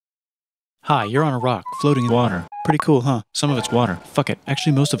Hi, you're on a rock, floating in water. Pretty cool, huh? Some of it's water. Fuck it.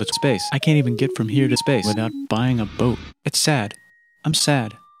 Actually, most of it's space. I can't even get from here to space without buying a boat. It's sad. I'm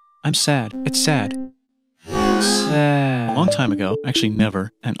sad. I'm sad. It's sad. Sad. A long time ago, actually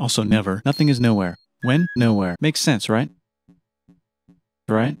never, and also never, nothing is nowhere. When? Nowhere. Makes sense, right?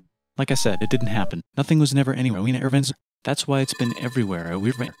 Right? Like I said, it didn't happen. Nothing was never anywhere. We never. That's why it's been everywhere.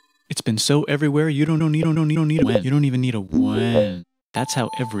 It's been so everywhere. You don't need a when. You don't even need a when. That's how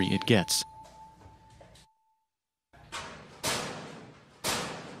every it gets.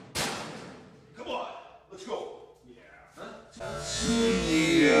 Come on, let's go.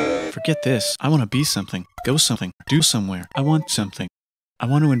 Forget this. I want to be something. Go something. Do somewhere. I want something. I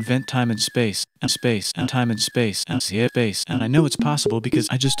want to invent time and space, and time and space, and space, and I know it's possible because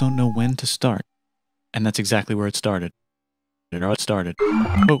I just don't know when to start. And that's exactly where it started.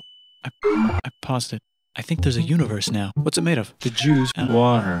 Oh, I paused it. I think there's a universe now. What's it made of? The Jews and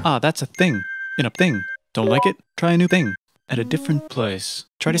water. Ah, that's a thing. In a thing. Don't like it? Try a new thing. At a different place.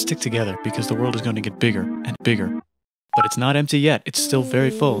 Try to stick together because the world is going to get bigger and bigger. But it's not empty yet. It's still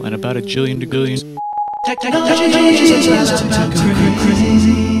very full and about a jillion to billion.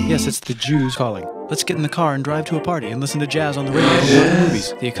 Yes, it's the Jews calling. Let's get in the car and drive to a party and listen to jazz on the radio and go to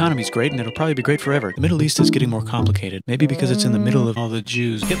movies. The economy's great and it'll probably be great forever. The Middle East is getting more complicated. Maybe because it's in the middle of all the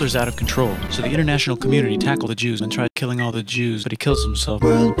Jews. Hitler's out of control. So the international community tackled the Jews and tried killing all the Jews, but he kills himself.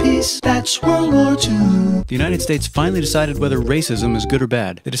 World peace, that's World War II. The United States finally decided whether racism is good or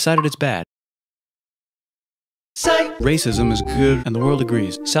bad. They decided it's bad. Psych. Racism is good and the world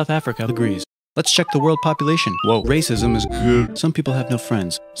agrees. South Africa agrees. Let's check the world population. Whoa, racism is good. Some people have no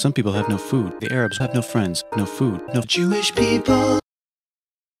friends. Some people have no food. The Arabs have no friends, no food, no Jewish people.